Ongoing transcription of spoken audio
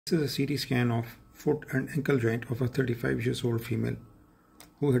This is a CT scan of foot and ankle joint of a 35 years old female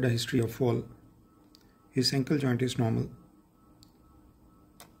who had a history of fall. His ankle joint is normal.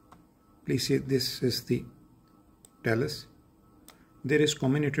 Please see, this is the talus. There is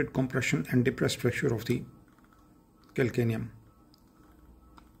comminuted compression and depressed fracture of the calcaneum.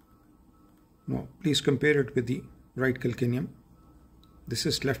 Now please compare it with the right calcaneum. This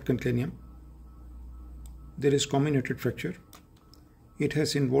is left calcaneum. There is comminuted fracture. It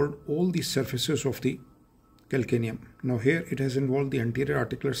has involved all the surfaces of the calcaneum. Now here it has involved the anterior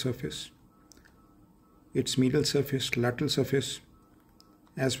articular surface, its medial surface, lateral surface,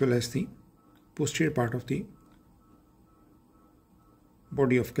 as well as the posterior part of the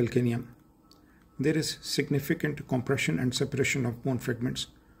body of calcaneum. There is significant compression and separation of bone fragments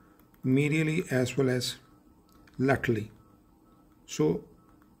medially as well as laterally. So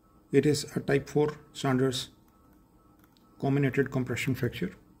it is a type 4 Sanders comminuted compression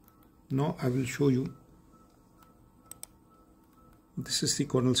fracture. Now I will show you. This is the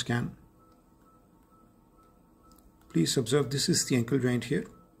coronal scan. Please observe, this is the ankle joint here,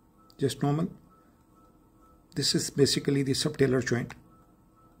 just normal. This is basically the subtalar joint.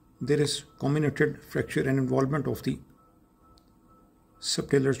 There is comminuted fracture and involvement of the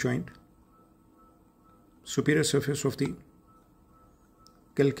subtalar joint, superior surface of the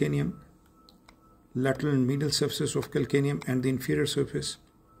calcaneum, lateral and medial surfaces of calcaneum, and the inferior surface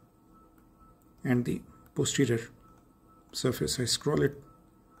and the posterior surface. I scroll it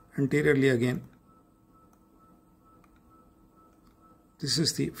anteriorly again. This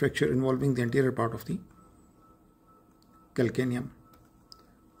is the fracture involving the anterior part of the calcaneum.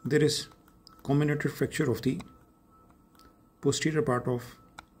 There is comminuted fracture of the posterior part of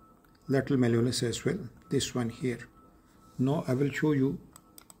lateral malleolus as well, this one here. Now I will show you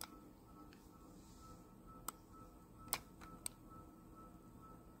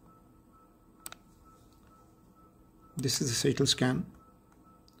this is the sagittal scan.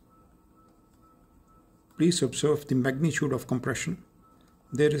 Please observe the magnitude of compression.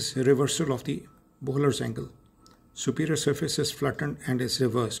 There is a reversal of the Bohler's angle. Superior surface is flattened and is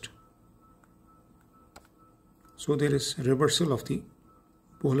reversed. So there is reversal of the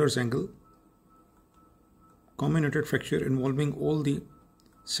Bohler's angle. Comminuted fracture involving all the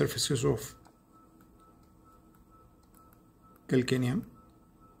surfaces of calcaneum,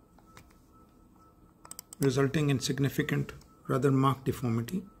 resulting in significant, rather marked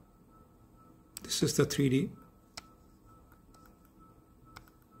deformity. This is the 3D.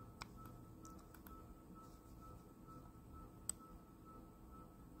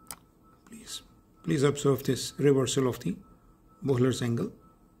 Please observe this reversal of the Bohler's angle,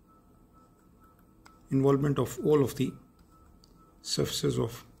 involvement of all of the surfaces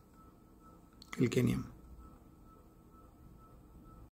of calcaneum.